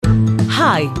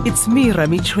Hi, it's me,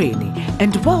 Rami Treni,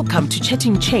 and welcome to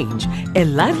Chatting Change, a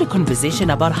lively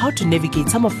conversation about how to navigate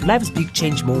some of life's big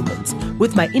change moments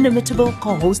with my inimitable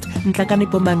co-host, Ntlakane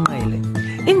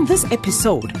Pomangele. In this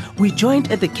episode, we're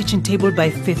joined at the kitchen table by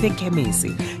Fefe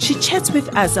Khemese. She chats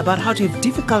with us about how to have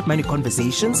difficult money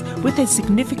conversations with a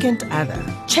significant other.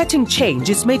 Chatting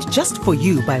Change is made just for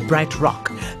you by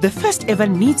BrightRock, the first ever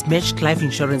needs-matched life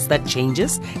insurance that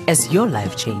changes as your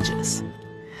life changes.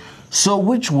 So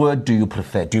which word do you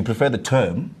prefer? Do you prefer the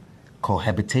term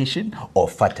cohabitation or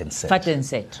Vat-en-Sit?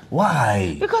 Vat-en-Sit.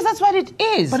 Why? Because that's what it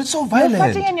is. But it's so violent. You're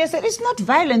fatting and you're sitting. It's not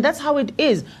violent. That's how it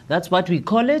is. That's what we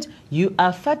call it. You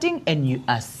are fatting and you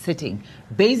are sitting.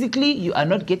 Basically, you are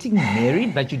not getting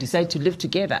married, but you decide to live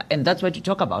together. And that's what you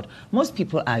talk about. Most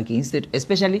people are against it,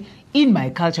 especially in my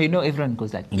culture. You know, everyone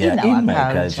goes like, Yeah, in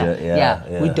my culture,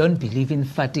 yeah. We don't believe in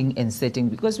fatting and sitting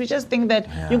because we just think that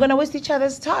you're going to waste each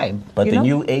other's time. But the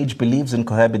new age believes in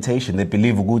cohabitation. They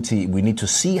believe, Uguti, we need to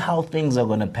see how things are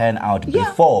going to pan out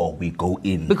before we go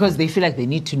in. Because they feel like they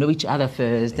need to know each other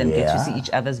first and get to see each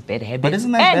other's bad habits but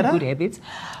isn't that and better? good habits.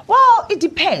 Well, it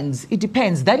depends. It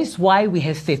depends. That is why we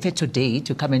have Fefe today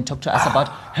to come and talk to us about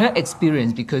her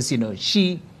experience because, you know,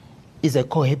 she is a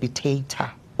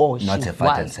cohabitator. Or not a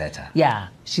Vat-en-Sitter. Yeah,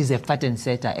 she's a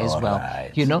Vat-en-Sitter as well.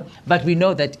 Right. You know, but we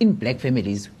know that in black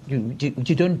families, you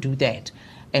don't do that.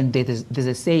 And there's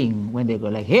a saying when they go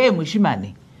like, hey,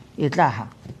 mushimani, itlaha.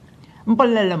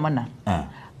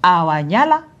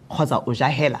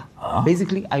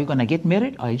 Basically, are you going to get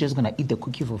married or are you just going to eat the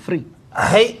cookie for free?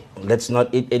 Hey, let's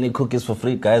not eat any cookies for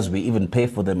free, guys. We even pay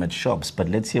for them at shops. But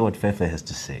let's hear what Fefe has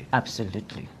to say.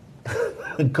 Absolutely.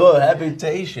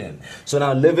 Cohabitation. So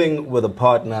now living with a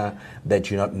partner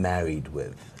that you're not married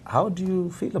with. How do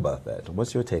you feel about that?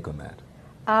 What's your take on that?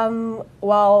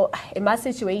 Well, in my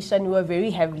situation, we were very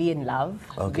heavily in love,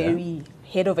 very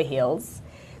head over heels.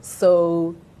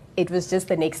 So it was just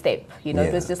the next step, you know.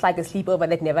 It was just like a sleepover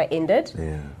that never ended.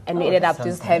 And we ended up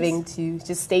just having to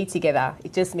just stay together.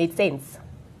 It just made sense.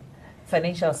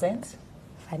 Financial sense?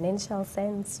 Financial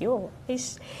sense,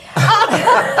 ish.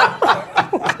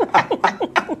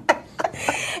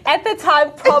 At the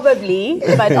time, probably,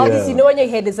 but obviously, you know, when your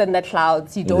head is in the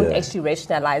clouds, you don't actually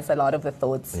rationalize a lot of the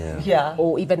thoughts,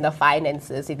 or even the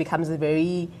finances. It becomes a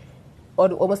very,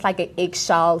 almost like an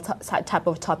eggshell type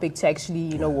of topic to actually,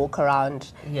 you know, walk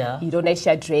around. You don't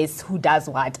actually address who does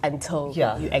what until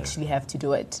you actually have to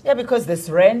do it. Yeah, because there's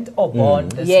rent or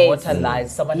bond, there's water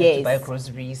lines, someone has to buy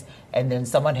groceries, and then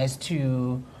someone has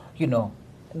to, you know,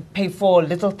 pay for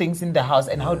little things in the house.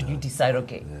 And how do you decide,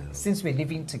 okay, since we're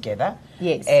living together,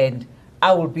 and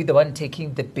I will be the one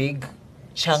taking the big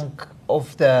chunk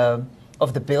of the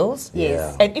bills.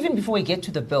 And even before we get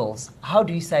to the bills, how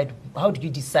do you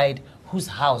decide whose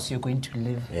house you're going to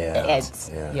live at?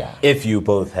 If you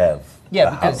both have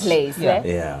a place.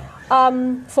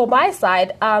 For my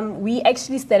side, we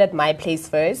actually stayed at my place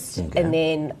first, and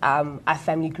then our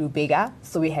family grew bigger,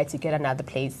 so we had to get another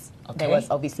place that was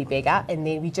obviously bigger, and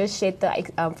then we just shared the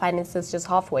finances just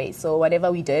halfway. So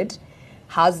whatever we did,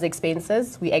 house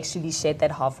expenses, we actually shared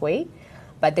that halfway.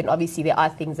 But then obviously there are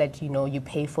things that, you know, you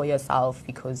pay for yourself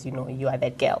because, you know, you are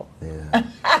that girl.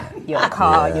 Your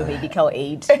car, your medical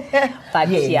aid. But but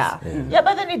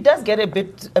then it does get a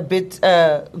bit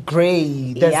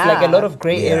grey. There's like a lot of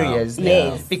grey areas.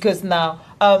 Because now,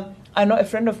 I know a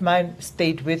friend of mine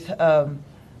stayed with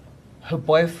her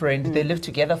boyfriend. They lived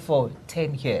together for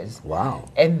 10 years. Wow.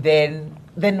 And then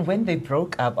when they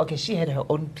broke up, she had her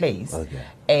own place,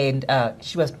 and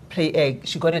she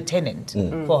got a tenant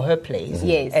for her place,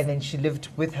 and then she lived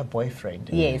with her boyfriend,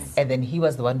 and then he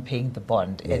was the one paying the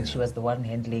bond, and she was the one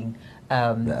handling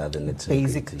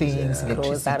basic things,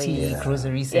 electricity,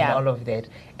 groceries, and all of that.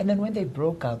 And then when they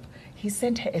broke up, he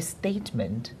sent her a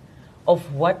statement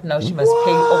of what now she must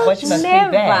pay, of what she must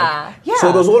pay back. So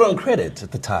it was all on credit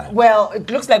at the time. Well, it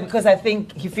looks like, because I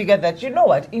think he figured that, you know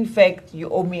what, in fact, you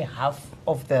owe me half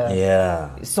of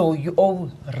the... So you owe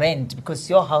rent because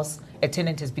your house, a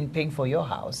tenant has been paying for your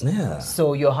house.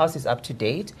 So your house is up to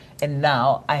date, and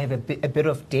now I have a bit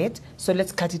of debt, so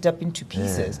let's cut it up into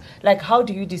pieces. Like, how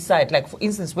do you decide? Like, for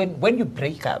instance, when you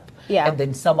break up and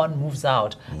then someone moves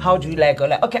out, how do you go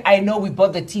like, okay, I know we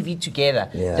bought the TV together.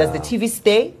 Does the TV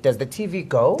stay? Does the TV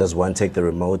go? Does one take the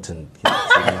remote and...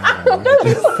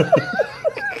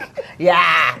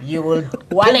 you will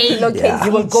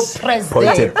you will go press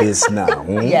point there. at this now.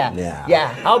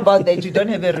 How about that? You don't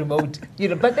have a remote, you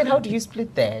know. But then how do you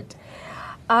split that?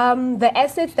 The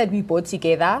assets that we bought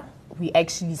together, we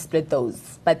actually split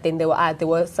those. But then there were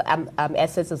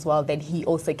assets as well that he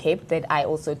also kept that I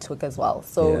also took as well.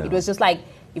 So it was just like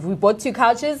If we bought 2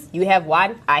 couches, you have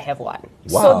 1, I have 1.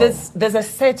 Wow. So there's a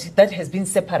set that has been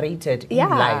separated in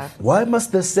life. Why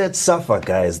must the set suffer,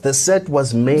 guys? The set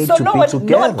was made to be together.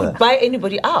 No one could buy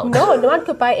anybody out. No one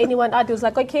could buy anyone out. It was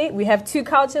like, okay, we have 2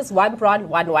 couches, 1 brown,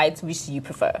 1 white. Which do you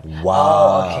prefer?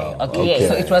 Wow. Okay.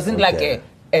 So it wasn't like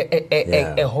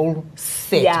a whole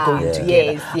set going together.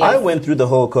 Yes. I went through the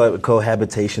whole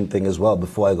cohabitation thing as well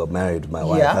before I got married to my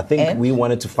wife. I think we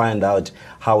wanted to find out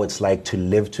how it's like to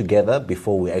live together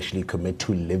before we actually commit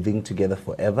to living together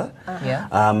forever.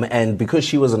 And because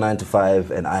she was a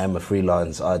 9-to-5 and I am a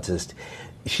freelance artist,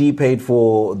 she paid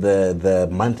for the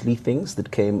monthly things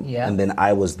that came, and then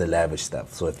I was the lavish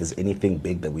stuff. So if there's anything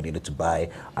big that we needed to buy,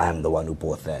 I'm the one who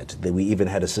bought that. Then we even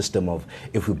had a system of,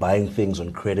 if we're buying things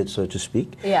on credit, so to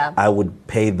speak, I would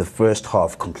pay the first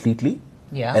half completely,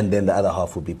 and then the other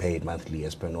half would be paid monthly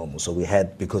as per normal. So we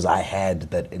had, because I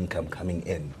had that income coming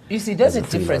in. You see, there's a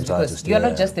difference, because you were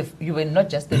not just a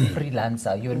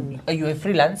freelancer. You're a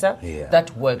freelancer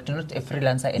that worked, not a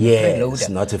freelancer and a freeloader.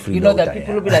 Not a freeloader. You know that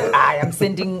people will be like, I am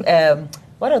sending.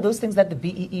 What are those things that the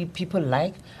BEE people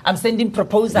like? I'm sending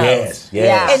proposals. Yes.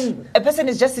 And a person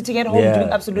is just sitting at home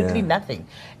doing absolutely nothing.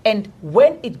 And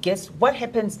when it gets, what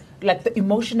happens, like the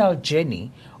emotional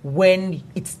journey, when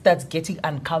it starts getting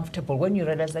uncomfortable, when you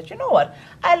realize that, you know what,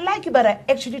 I like you, but I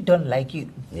actually don't like you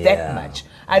that much.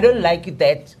 I don't like you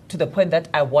that to the point that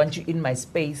I want you in my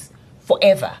space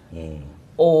forever.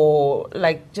 Or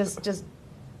like just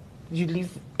you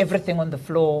leave everything on the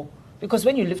floor. Because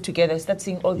when you live together, you start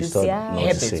seeing all these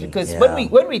habits. Because when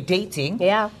we're dating,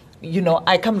 you know,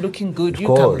 I come looking good, you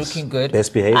come looking good.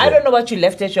 Best behavior. I don't know what you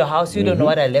left at your house, you don't know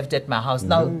what I left at my house.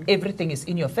 Now everything is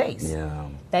in your face.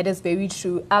 That is very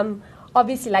true.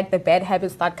 Obviously, like the bad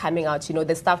habits start coming out, you know,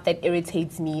 the stuff that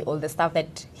irritates me or the stuff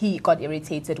that he got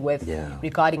irritated with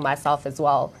regarding myself as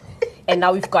well. And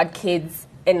now we've got kids,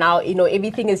 and now, you know,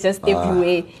 everything is just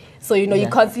everywhere. So, you know, you're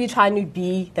constantly trying to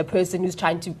be the person who's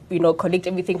trying to, you know, collect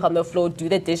everything from the floor, do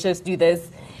the dishes, do this,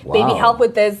 baby help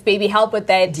with this, baby help with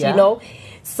that, you know.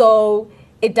 So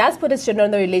it does put a strain on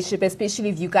the relationship, especially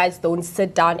if you guys don't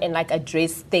sit down and like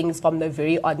address things from the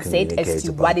very onset as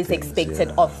to what is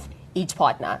expected of each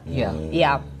partner.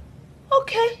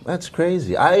 Okay. That's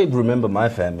crazy. I remember my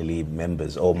family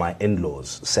members or my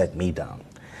in-laws sat me down.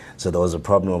 So there was a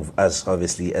problem of us,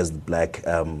 obviously, as the black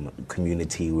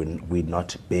community, when we're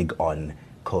not big on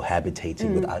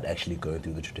cohabitating without actually going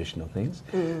through the traditional things.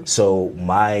 So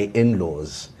my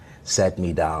in-laws sat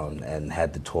me down and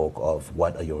had the talk of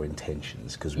what are your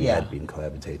intentions, because we had been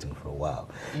cohabitating for a while.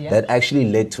 That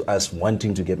actually led to us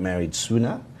wanting to get married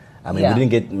sooner. I mean, we didn't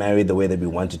get married the way that we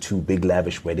wanted to, big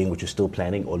lavish wedding, which we're still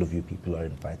planning. All of you people are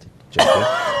invited.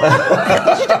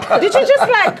 Did you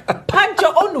just like punch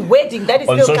your own wedding? That is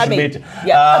on still social coming. Media.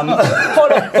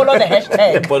 Follow the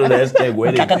hashtag. Follow the hashtag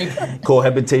wedding.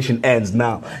 Cohabitation ends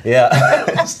now.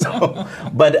 So,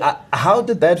 but how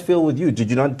did that feel with you?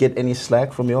 Did you not get any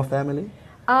slack from your family?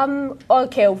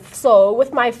 Okay, so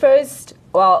with my first,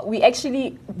 well, we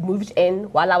actually moved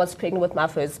in while I was pregnant with my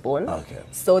firstborn.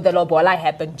 So the lobola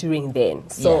happened during then.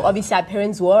 So obviously our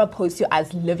parents were opposed to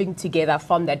us living together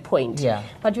from that point.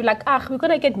 But we're like, we're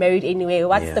going to get married anyway.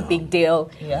 What's the big deal?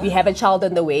 We have a child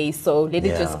on the way, so let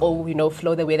it just all, you know,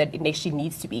 flow the way that it actually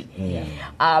needs to be.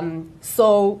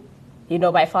 So, you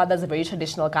know, my father's a very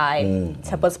traditional guy.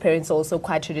 Tepa's parents are also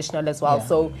quite traditional as well.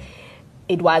 So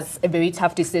it was a very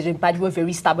tough decision, but we were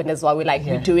very stubborn as well. We're like,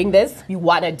 we're doing this, we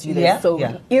want to do this. So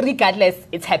irregardless,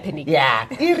 it's happening.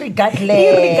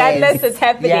 Irregardless, it's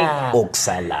happening.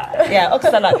 Oksala.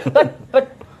 Oksala.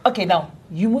 But okay, now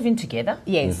you move in together.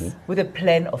 With a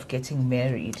plan of getting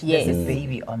married. There's a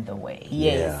baby on the way.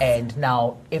 And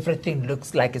now everything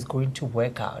looks like it's going to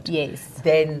work out.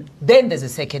 Then there's a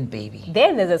second baby.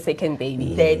 Then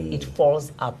it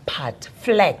falls apart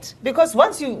flat. Because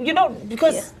once you know,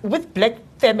 because with black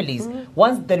families,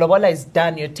 once the lobola is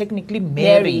done, you're technically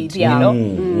married, you know?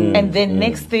 And then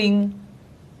next thing,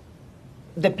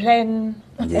 the plan,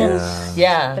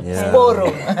 Sporo,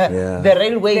 the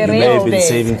railway. You may have been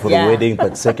saving for the wedding,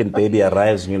 but second baby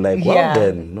arrives and you're like, well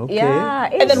then, okay.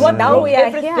 And then what now?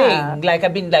 Everything. Like, I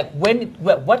mean, like,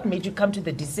 what made you come to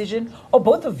the decision, or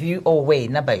both of you, or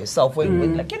wait, not by yourself,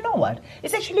 when like, you know what,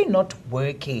 it's actually not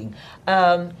working.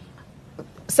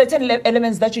 Certain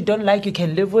elements that you don't like, you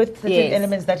can live with. Certain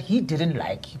elements that he didn't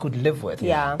like, he could live with.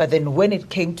 But then when it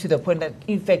came to the point that,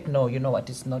 in fact, no, you know what,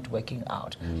 it's not working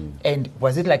out. And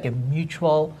was it like a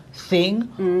mutual thing?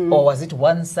 Or was it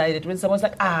one-sided when someone's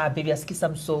like, baby,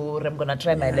 I'm sorry, I'm going to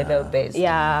try my level best?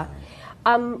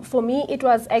 For me, it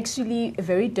was actually a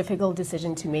very difficult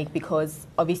decision to make, because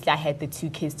obviously I had the 2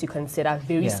 kids to consider,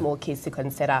 very small kids to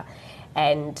consider.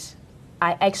 And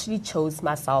I actually chose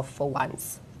myself for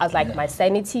once. I was like, my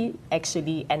sanity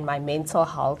actually and my mental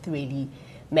health really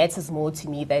matters more to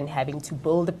me than having to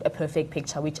build a perfect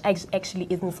picture, which actually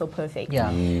isn't so perfect.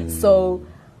 Yeah. So,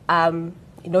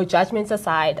 judgments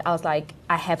aside, I was like,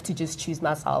 I have to just choose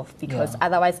myself because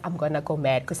otherwise I'm going to go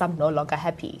mad because I'm no longer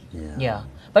happy. Yeah.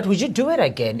 But would you do it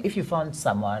again if you found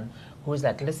someone who's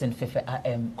like, listen, Fefe, I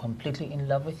am completely in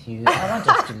love with you. I want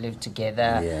us to live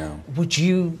together. Yeah. Would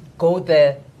you go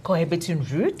the cohabiting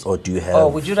route? Or do you have...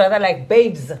 Or would you rather like,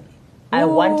 babes, I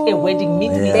want a wedding, meet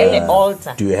me at the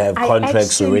altar? Do you have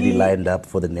contracts already lined up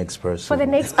for the next person? For the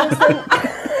next person?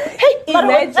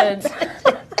 Imagine.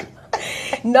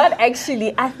 Not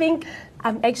actually. I think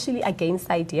I'm actually against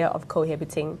the idea of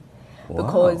cohabiting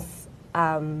because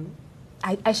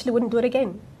I actually wouldn't do it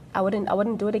again. I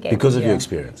wouldn't do it again. Because of your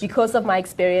experience? Because of my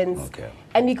experience. Okay.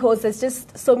 And because there's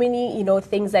just so many,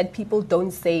 things that people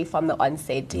don't say from the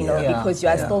onset, because you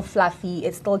are still fluffy,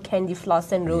 it's still candy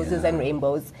floss and roses and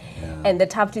rainbows. Yeah. And the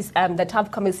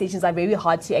tough conversations are very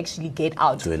hard to actually get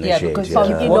out. To initiate, because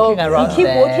you keep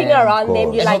walking around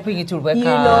them, you're like, hoping it will work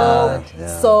out.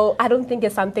 So I don't think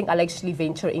it's something I'll actually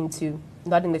venture into,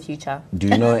 not in the future. Do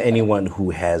you know anyone who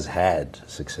has had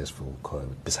successful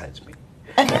besides me?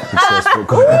 Hey,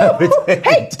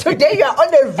 today you're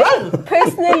on a roll.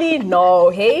 Personally, no.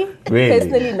 Hey, really?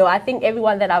 Personally, no. I think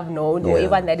everyone that I've known or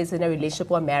everyone that is in a relationship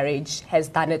or marriage has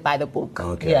done it by the book.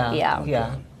 Okay.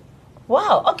 Yeah.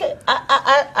 Wow. Okay.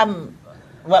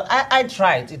 I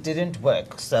tried. It didn't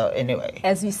work. So anyway,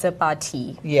 as we sip our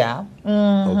tea. Yeah.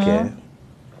 Okay.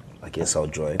 I guess I'll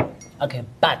join. Okay,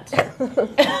 but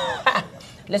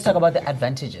let's talk about the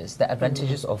advantages. The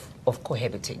advantages of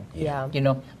cohabiting. Yeah.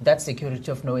 That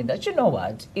security of knowing that,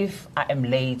 if I am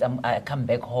late, I come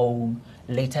back home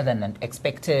later than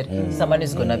expected, someone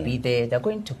is going to be there, they're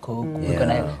going to cook,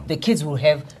 the kids will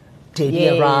have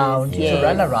daddy around, to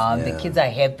run around, the kids are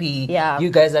happy, you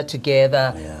guys are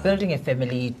together, building a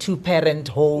family, 2-parent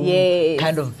home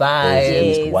kind of vibe. At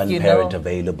least one parent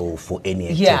available for any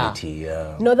activity.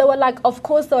 No, there were of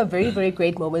course there were very, very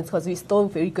great moments because we're still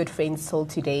very good friends till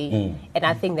today. And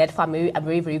I think that I'm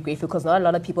very, very grateful because not a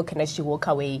lot of people can actually walk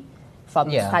away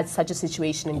from such a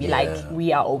situation and be like,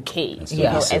 we are okay,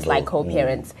 as like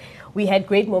co-parents. We had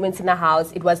great moments in the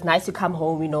house. It was nice to come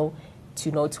home,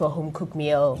 to a home cooked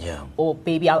meal, or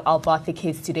baby, I'll bath the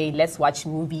kids today. Let's watch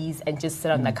movies and just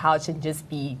sit on the couch and just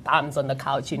be bums on the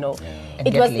couch.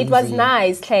 It was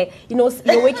nice.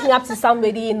 You're waking up to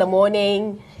somebody in the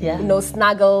morning.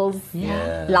 Snuggles,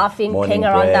 laughing, playing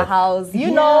around the house.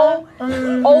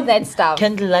 All that stuff.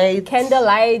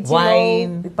 Candlelight,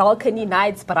 wine, balcony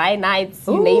nights, braai nights,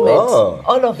 you name it.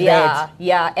 All of that.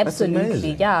 Yeah,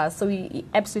 absolutely. Yeah, so we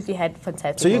absolutely had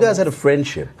fantastic. So you guys had a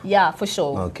friendship? Yeah, for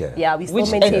sure. Okay. Yeah, we still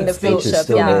maintain the friendship.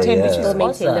 Still maintain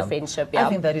the friendship. Yeah. I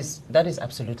think that is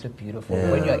absolutely beautiful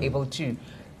when you're able to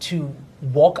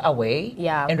walk away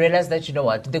and realize that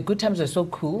the good times are so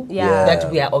cool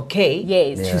that we are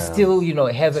okay to still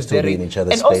have a very in each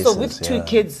other's and also spaces, with 2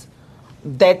 kids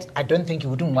that I don't think you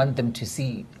wouldn't want them to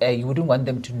see you wouldn't want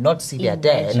them to not see their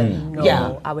dad.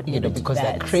 No, I would never because do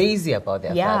that. they're crazy about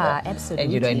their father.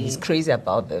 Absolutely. And he's crazy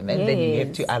about them and then you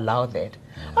have to allow that.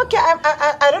 Okay,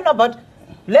 I don't know about.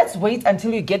 Let's wait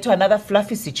until you get to another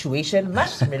fluffy situation,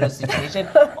 marshmallow situation,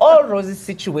 all rosy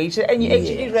situation, and you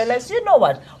actually realize,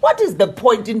 what is the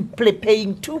point in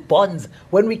paying 2 bonds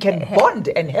when we can bond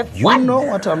and have fun? You know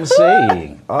what I'm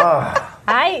saying.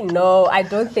 I know. I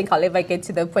don't think I'll ever get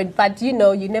to the point, but you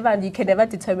can never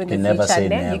determine the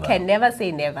future. You can never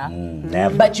say never.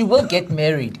 Never. But you will get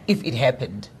married if it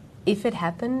happened. If it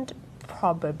happened,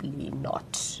 probably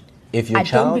not. If your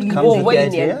child comes with the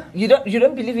idea? You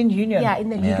don't believe in union? Yeah, in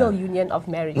the legal union of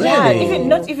marriage. Really? Yeah,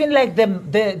 not even like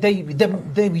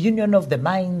the union of the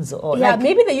minds or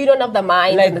maybe the union of the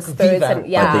minds and the spirits but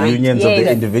the unions of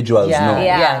the individuals,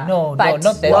 no, but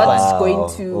not that not one. going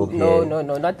to no,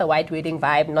 not the white wedding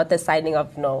vibe, not the signing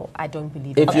of I don't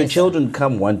believe If your children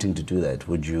come wanting to do that,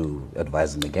 would you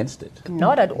advise them against it?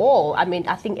 Not at all. I mean,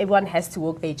 I think everyone has to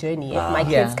walk their journey. If my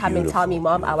kids come and tell me,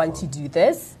 Mom, I want to do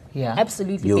this,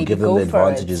 absolutely. You'll give them the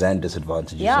advantages and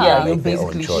disadvantages. Yeah, you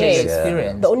basically share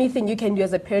experience. The only thing you can do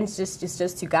as a parent is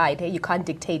just to guide. Hey, you can't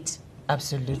dictate.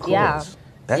 Absolutely. Yeah.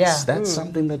 That's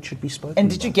something that should be spoken. And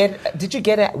did you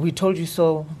get a "we told you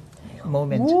so"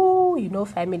 moment? Ooh,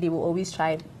 family will always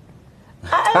try.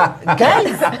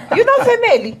 Guys,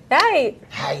 family. Hi.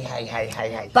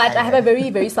 Hi. But I have a very,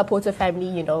 very supportive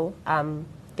family.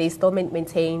 They still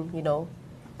maintain,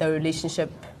 the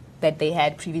relationship that they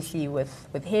had previously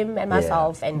with him and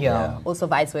myself, and also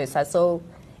vice versa. So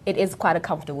it is quite a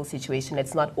comfortable situation.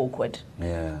 It's not awkward.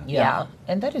 Yeah.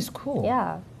 And that is cool.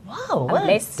 Yeah. Wow,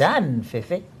 well done,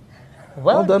 Fefe.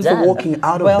 Well done for walking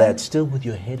out of that still with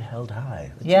your head held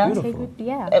high. It's beautiful.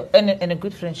 And a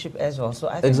good friendship as well. So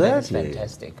I think that is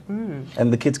fantastic.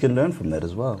 And the kids can learn from that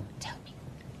as well. Tell me,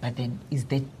 but then is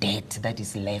there debt that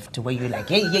is left where you're like,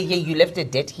 hey, you left a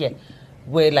debt here?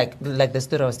 Where like the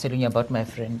story I was telling you about my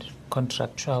friend,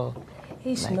 contractual.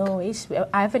 I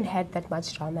haven't had that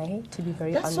much drama, to be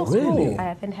very honest. So really? I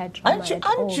haven't had drama at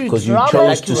all. Because you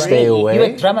chose to stay away? You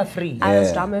were drama-free. I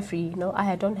was drama-free. No,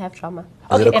 I don't have drama.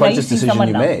 Is it a conscious decision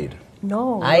you made?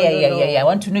 No. I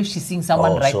want to know if she's seeing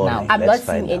someone now. I'm not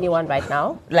seeing anyone right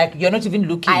now. Like, you're not even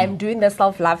looking? I am doing the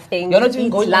self-love thing. You're not even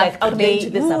going out there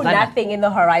to the savannah? Nothing in the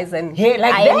horizon. Here,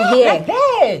 like I am here. Like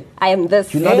that. I am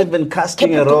this. You're not even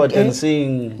casting a rod and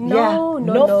seeing... No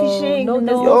fishing. No,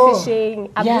 there's no fishing.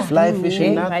 I'm just fly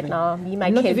fishing right now. Me, my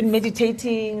not kids. even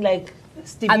meditating, like...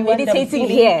 I'm meditating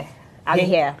here. I'm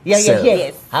here. Yeah, you're here.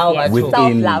 Yes. How much?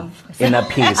 Self-love. Inner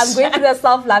peace. I'm going through the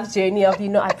self-love journey of,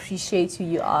 I appreciate who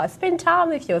you are. Spend time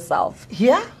with yourself.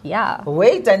 Yeah? Yeah.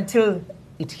 Wait until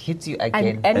it hits you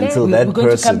again. And until that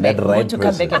person, that right person. We're going to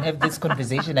come back and have this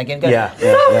conversation again.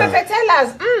 Fefe, tell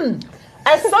us.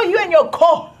 I saw you and your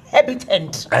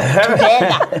co-habitant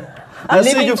together. I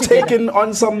see you've taken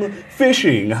on some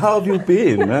fishing. How have you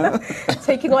been? Huh?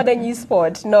 Taking on a new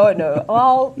sport. No.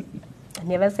 Well...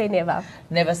 Never say never.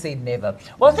 Never say never.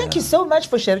 Well, thank you so much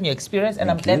for sharing your experience, and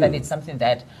I'm glad that it's something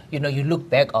that you look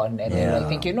back on and you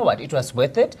think, you know what, it was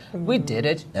worth it. We did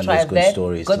it. And tried that.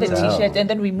 Got the tell. T-shirt, and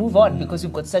then we move on because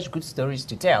we've got such good stories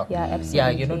to tell. Yeah, absolutely. Yeah,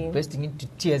 you're not bursting into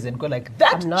tears and go like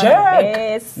that I'm not jerk.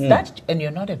 A mess. And you're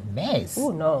not a mess.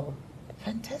 Oh no.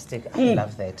 Fantastic. I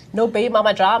love that. No baby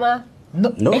mama drama.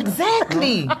 No.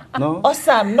 Exactly. No.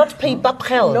 Awesome. Not paper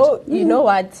held. No. You know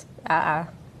what?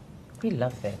 We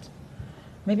love that.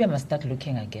 Maybe I must start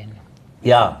looking again.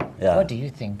 Yeah. What do you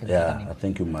think? Yeah, I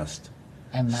think you must.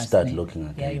 I must start looking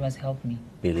again. Yeah, you must help me.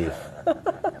 Believe.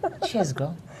 Cheers,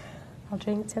 girl. I'll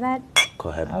drink to that.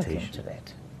 I'll drink to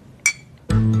that.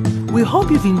 We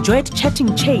hope you've enjoyed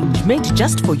Chatting Change, made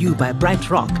just for you by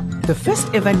BrightRock, the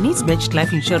first ever needs-matched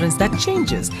life insurance that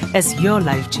changes as your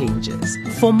life changes.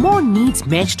 For more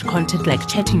needs-matched content like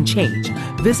Chatting Change,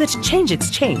 visit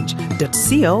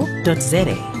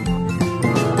changeexchange.co.za.